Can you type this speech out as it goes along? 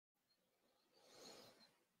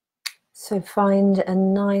So find a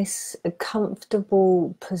nice,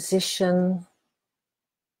 comfortable position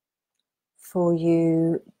for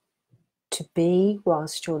you to be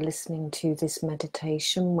whilst you're listening to this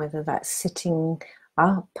meditation, whether that's sitting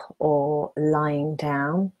up or lying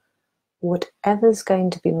down, whatever's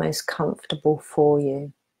going to be most comfortable for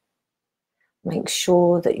you. Make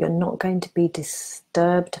sure that you're not going to be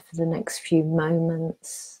disturbed for the next few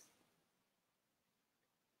moments.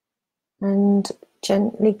 And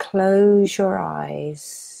gently close your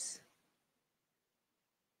eyes.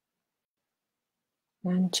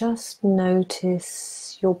 And just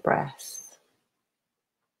notice your breath.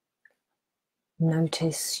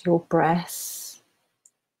 Notice your breath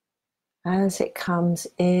as it comes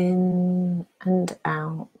in and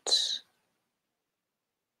out.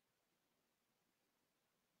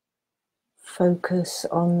 Focus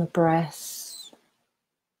on the breath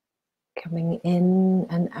coming in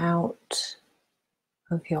and out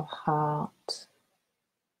of your heart.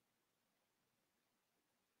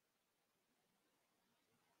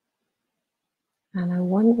 And I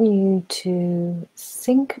want you to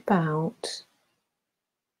think about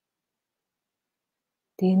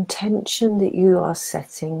the intention that you are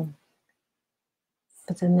setting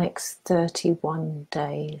for the next 31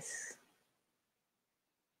 days.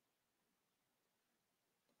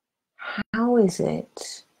 How is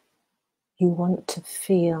it you want to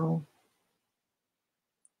feel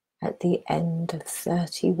at the end of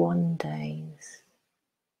 31 days?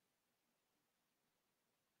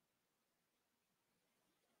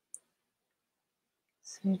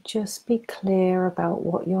 So just be clear about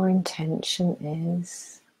what your intention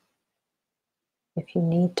is. If you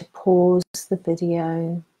need to pause the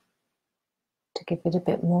video to give it a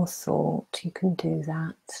bit more thought, you can do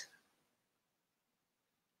that.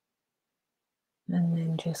 And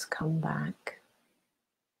then just come back.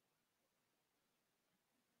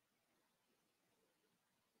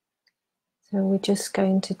 So we're just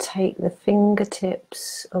going to take the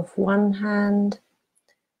fingertips of one hand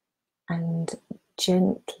and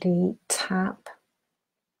gently tap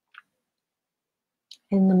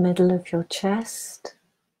in the middle of your chest,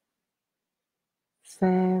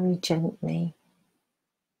 very gently,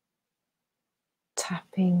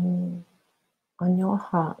 tapping on your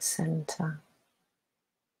heart center.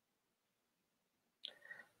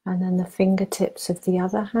 And then the fingertips of the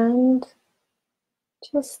other hand,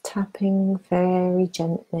 just tapping very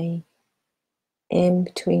gently in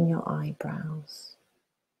between your eyebrows.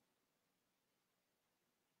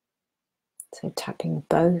 So tapping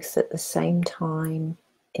both at the same time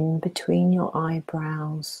in between your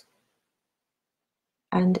eyebrows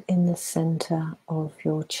and in the center of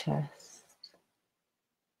your chest.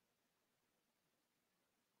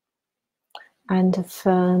 And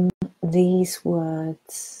affirm these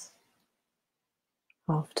words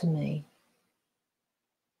after me,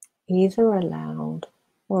 either aloud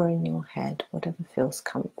or in your head, whatever feels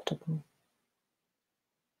comfortable.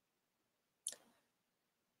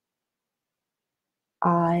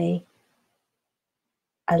 I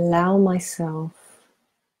allow myself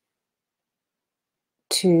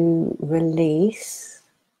to release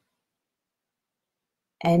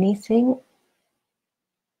anything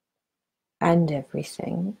and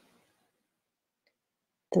everything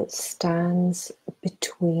that stands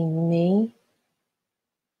between me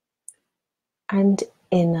and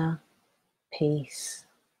inner peace.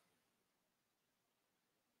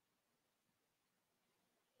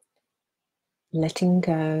 Letting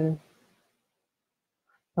go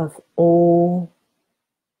of all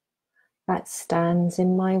that stands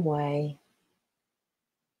in my way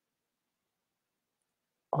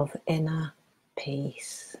of inner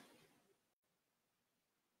peace.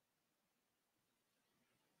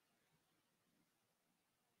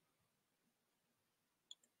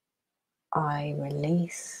 I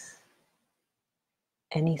release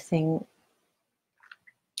anything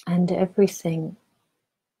and everything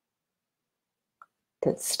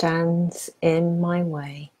that stands in my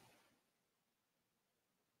way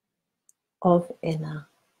of inner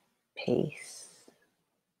peace.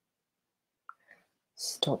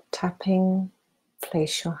 Stop tapping,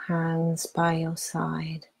 place your hands by your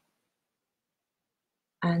side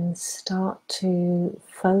and start to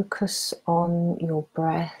focus on your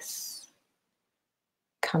breath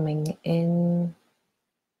coming in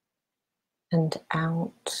and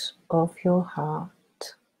out of your heart.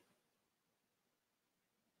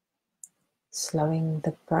 Slowing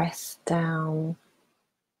the breath down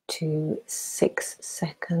to 6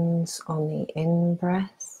 seconds on the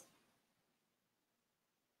in-breath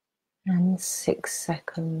and 6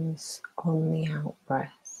 seconds on the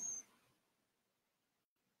out-breath.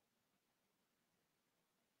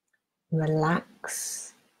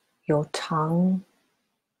 Relax your tongue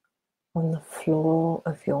on the floor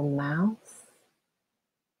of your mouth.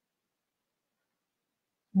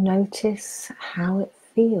 Notice how it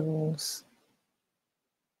feels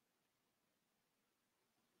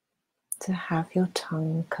to have your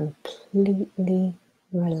tongue completely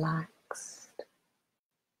relaxed.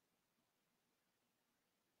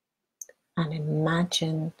 And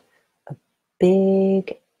imagine a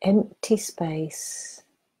big empty space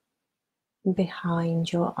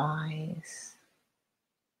behind your eyes.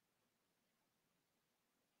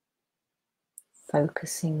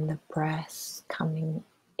 Focusing the breath coming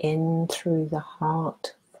in through the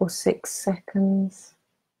heart for 6 seconds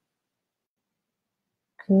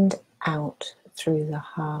and out through the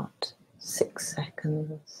heart 6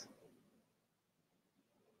 seconds.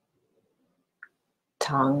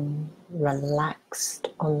 Tongue relaxed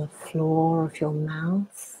on the floor of your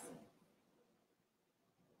mouth,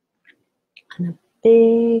 and a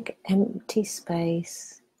big empty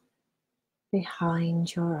space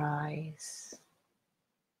behind your eyes.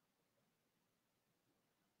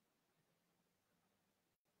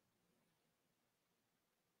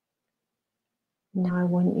 Now I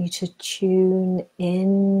want you to tune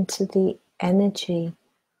into the energy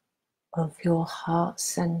of your heart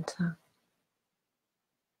center.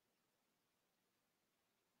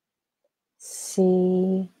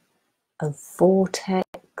 See a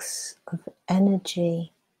vortex of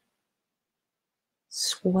energy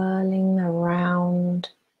swirling around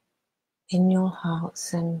in your heart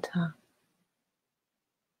center.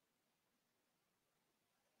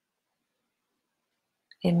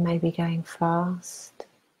 It may be going fast,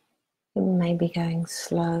 it may be going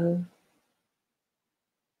slow.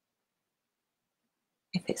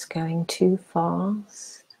 If it's going too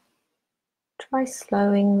fast, try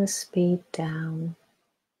slowing the speed down.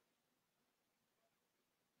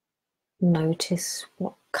 Notice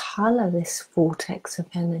what color this vortex of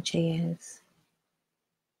energy is.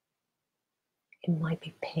 It might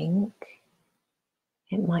be pink,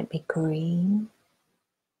 it might be green,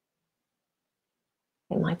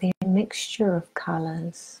 it might be a mixture of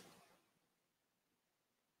colors.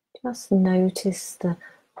 Just notice the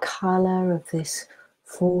color of this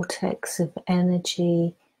vortex of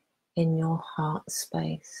energy in your heart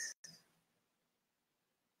space.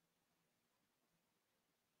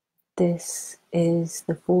 This is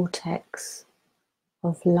the vortex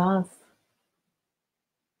of love.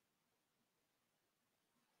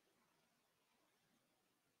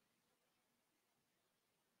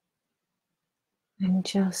 And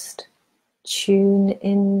just tune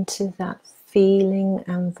into that feeling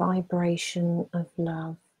and vibration of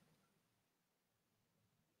love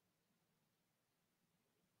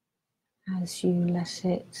as you let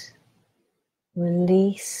it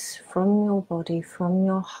release from your body, from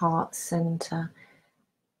your heart center,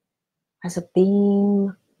 as a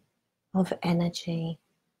beam of energy.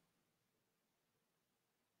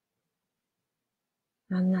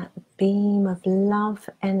 And that beam of love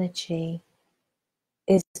energy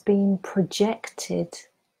is being projected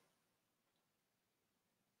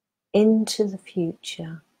into the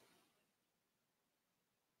future,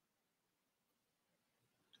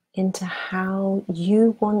 into how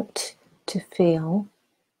you want to feel,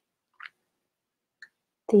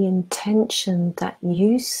 the intention that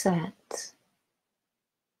you set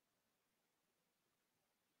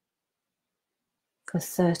for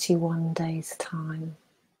 31 days' time.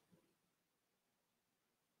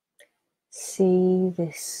 See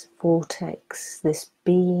this vortex, this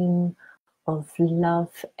beam of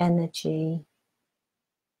love energy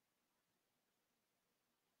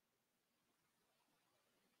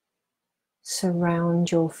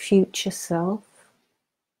surround your future self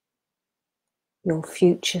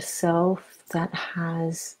that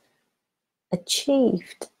has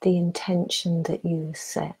achieved the intention that you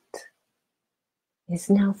set, is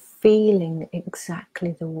now feeling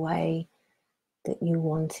exactly the way that you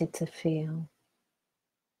wanted to feel.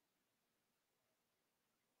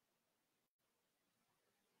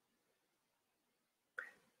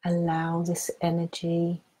 Allow this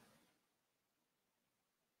energy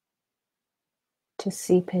to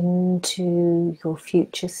seep into your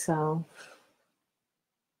future self,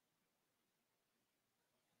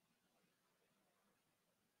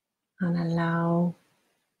 and allow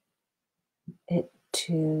it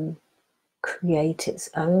to create its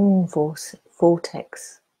own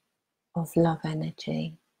vortex of love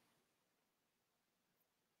energy,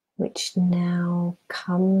 which now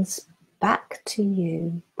comes back to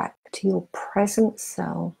you, back to your present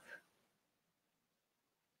self,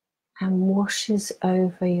 and washes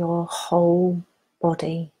over your whole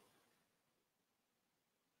body.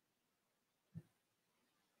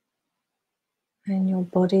 And your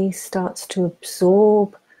body starts to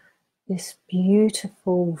absorb this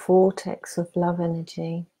beautiful vortex of love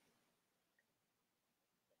energy.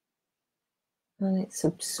 And it's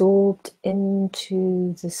absorbed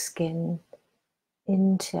into the skin,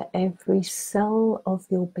 into every cell of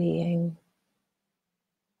your being.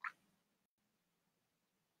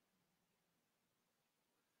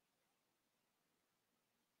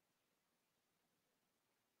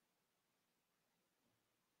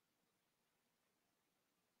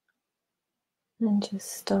 And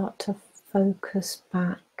just start to focus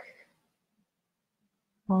back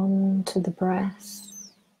onto the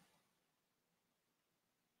breath,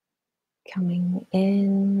 coming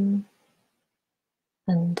in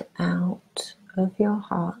and out of your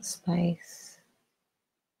heart space.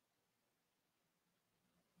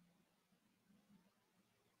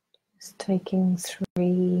 Just taking 3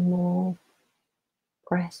 more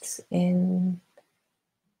breaths in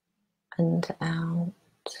and out.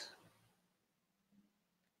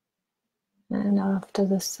 And after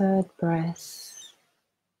the 3rd breath,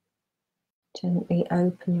 gently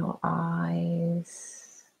open your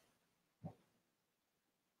eyes.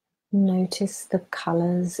 Notice the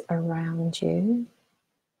colours around you.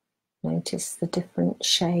 Notice the different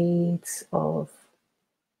shades of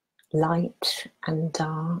light and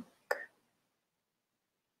dark.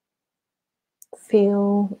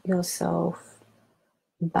 Feel yourself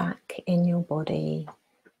back in your body.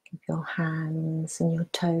 Give your hands and your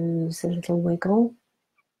toes a little wiggle.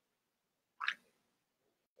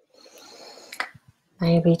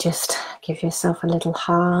 Maybe just give yourself a little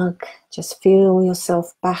hug. Just feel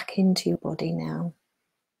yourself back into your body now.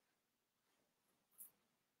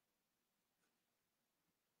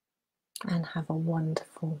 And have a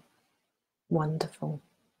wonderful, wonderful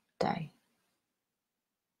day.